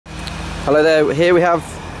Hello there, here we have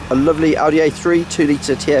a lovely Audi A3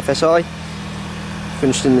 2-litre TFSI,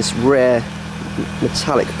 finished in this rare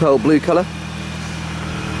metallic pearl blue colour.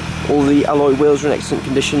 All the alloy wheels are in excellent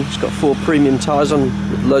condition. It's got 4 premium tyres on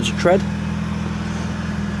with loads of tread.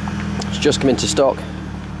 It's just come into stock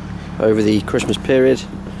over the Christmas period.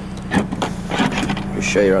 I'll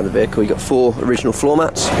show you around the vehicle. You've got 4 original floor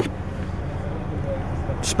mats,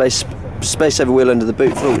 space saver wheel under the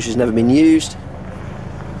boot floor which has never been used.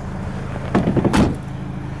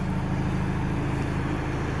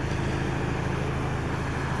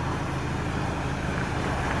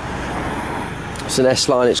 It's an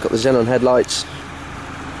S-Line, it's got the xenon headlights,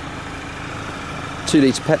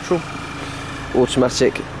 2-litre petrol,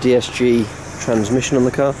 automatic DSG transmission on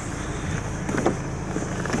the car.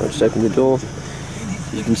 I'll just open the door.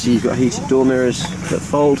 As you can see, you've got heated door mirrors that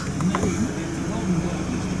fold.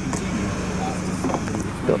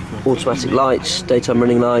 Got automatic lights, daytime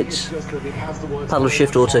running lights, paddle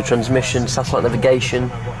shift auto transmission, satellite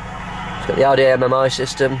navigation. It's got the Audi MMI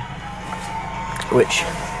system, which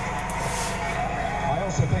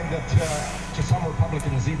I think that to some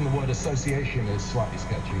Republicans even the word association is slightly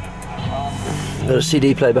sketchy. Got a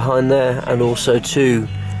CD player behind there and also 2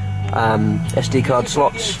 SD card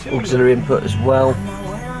slots, auxiliary input as well.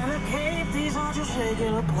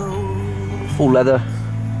 Full leather.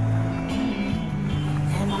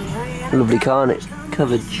 Lovely car, and it's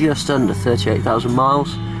covered just under 38,000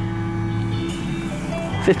 miles.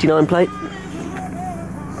 59 plate.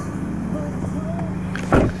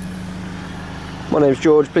 My name's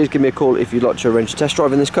George. Please give me a call if you'd like to arrange a test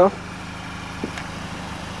drive in this car.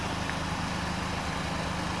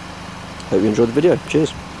 Hope you enjoyed the video.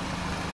 Cheers.